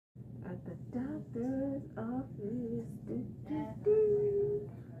doctor's office.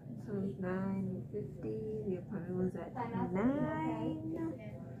 So it's 9:50. The appointment was at 9.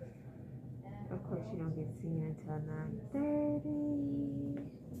 Of course, you don't get seen until 9:30.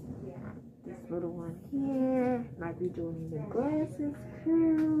 This little one here might be doing the glasses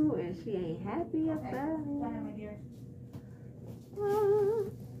crew, and she ain't happy about it.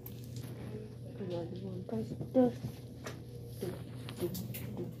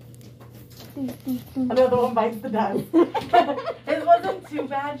 Another one bites the dust. It wasn't too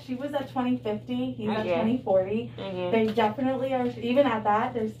bad. She was at 2050. He's at 2040. They definitely are, even at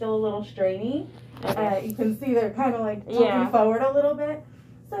that, they're still a little strainy. You can see they're kind of like tilting forward a little bit.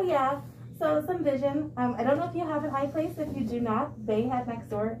 So yeah, so some vision. I don't know if you have an eye place. If you do not, they had next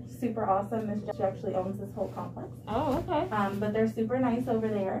door. Super awesome. Miss Jess actually owns this whole complex. Oh, okay. But they're super nice over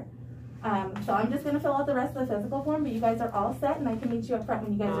there. So I'm just going to fill out the rest of the physical form, but you guys are all set, and I can meet you up front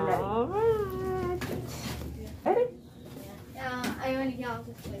when you guys are ready. All right. Ready? I want to get out of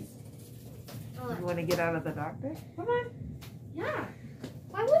this place. You want to get out of the doctor? Come on. Yeah.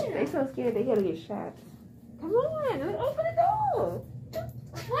 Why wouldn't I? They so scared they gotta get shots. Come on, open the door.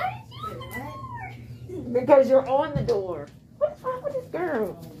 Why did you open the door? Because you're on the door. What's wrong with this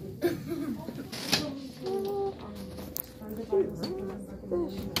girl?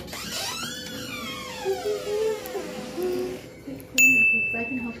 I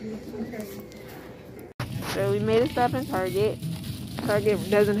can help you. So we made a stop in Target. Target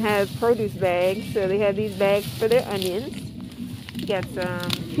doesn't have produce bags, so they have these bags for their onions. We got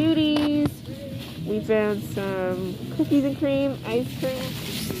some cuties. We found some cookies and cream, ice cream.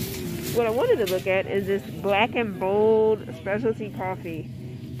 What I wanted to look at is this Black and Bold specialty coffee.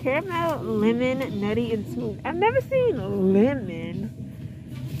 Caramel, lemon, nutty, and smooth. I've never seen lemon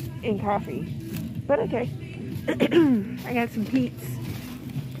in coffee, but okay. I got some Pete's.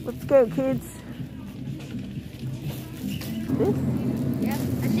 Let's go, kids. This? Yeah,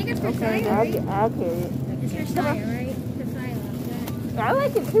 I think it's for Okay, cider. I'll carry it. It's for cider, right? For cider. I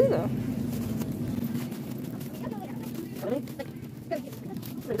like it too, though.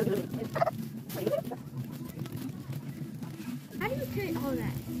 How do you carry all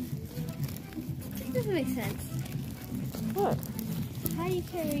that? This doesn't make sense. What? How do you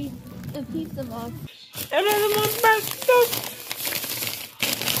carry a pizza box? Another one back stuff.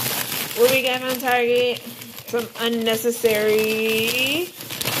 What we got on Target? Some unnecessary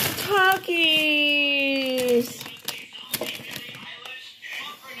Takis.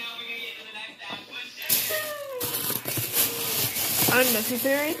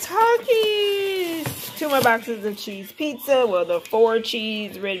 Unnecessary Takis. 2 more boxes of cheese pizza. Well, the 4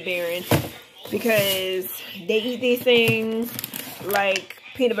 cheese Red Baron. Because they eat these things like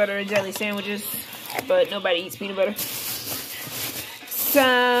peanut butter and jelly sandwiches. But nobody eats peanut butter.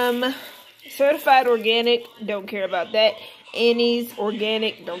 Some certified organic. Don't care about that. Annie's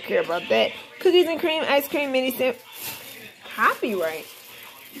organic. Don't care about that. Cookies and cream. Ice cream mini sip. Copyright.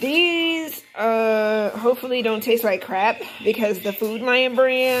 These hopefully don't taste like crap because the Food Lion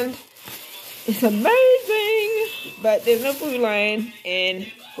brand is amazing, but there's no Food Lion in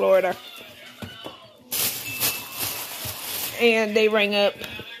Florida, and they rang up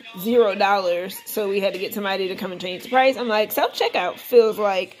 $0, so we had to get somebody to come and change the price. I'm like, self-checkout feels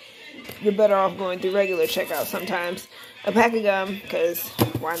like you're better off going through regular checkout sometimes. A pack of gum, because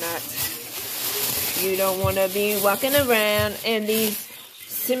why not? You don't want to be walking around. And these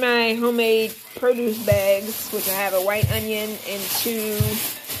semi-homemade produce bags, which I have a white onion and 2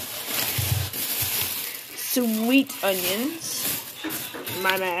 sweet onions,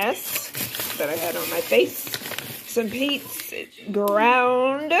 my mask that I had on my face, some Pete's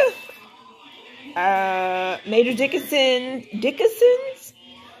ground, Major Dickinson's,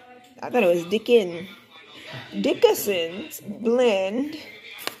 I thought it was Dickinson's blend,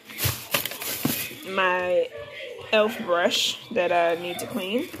 my elf brush that I need to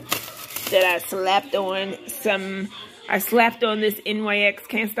clean, that I slapped on this NYX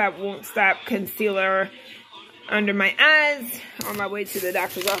Can't Stop Won't Stop concealer under my eyes on my way to the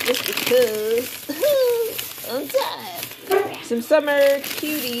doctor's office because I'm tired. Some summer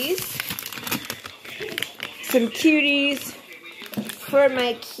cuties. Some cuties for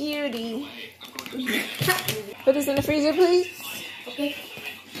my cutie. Put this in the freezer, please. Okay.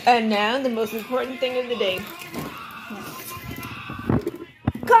 And now the most important thing of the day.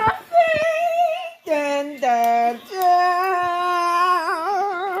 Coffee! Dun, dun, dun.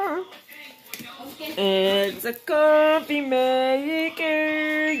 It's a coffee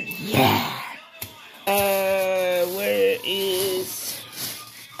maker. Yeah. Where is...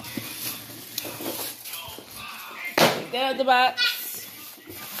 Get out the box.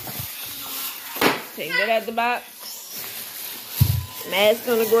 Take that out the box. Mask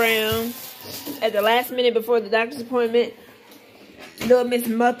on the ground. At the last minute before the doctor's appointment, little Miss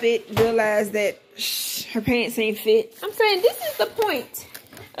Muppet realized that her pants ain't fit. I'm saying this is the point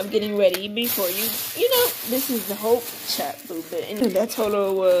of getting ready before you know, this is the whole chapbook. And that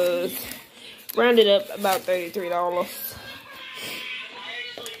total was rounded up about $33.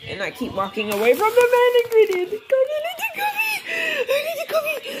 And I keep walking away from the mannequin. I need the coffee. I need the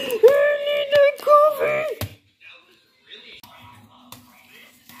coffee. I need the coffee.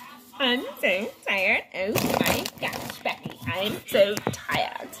 I'm so tired. Oh my gosh, Becky. I'm so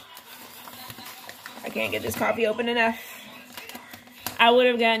tired. I can't get this coffee open enough. I would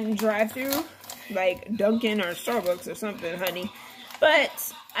have gotten drive-through, like Dunkin' or Starbucks or something, honey.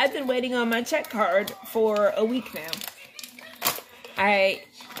 But I've been waiting on my check card for a week now. I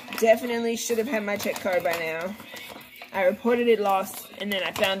definitely should have had my check card by now. I reported it lost, and then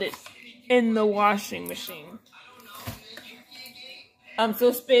I found it in the washing machine. I'm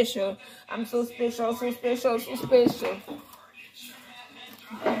so special. I'm so special, so special, so special.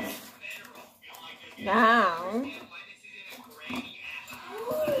 Now,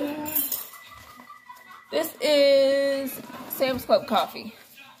 this is Sam's Club coffee.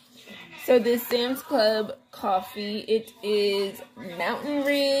 So this Sam's Club coffee, it is Mountain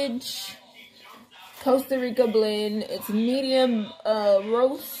Ridge, Costa Rica blend. It's medium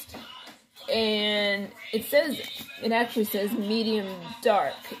roast, and it actually says medium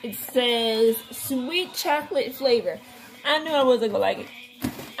dark. It says sweet chocolate flavor. I knew I wasn't gonna like it.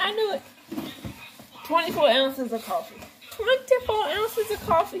 I knew it. 24 ounces of coffee. 24 ounces of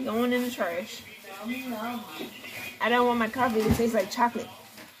coffee going in the trash. I don't want my coffee to taste like chocolate.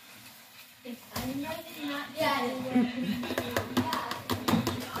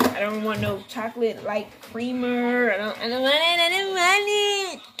 I don't want no chocolate like creamer. I don't want it. I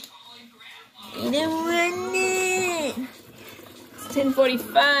don't want it. It's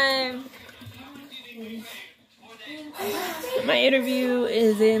 10:45. My interview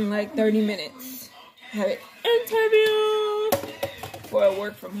is in like 30 minutes. I have an interview for a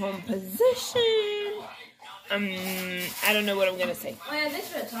work from home position. I don't know what I'm gonna say. Oh yeah, this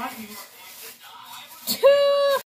is what talking.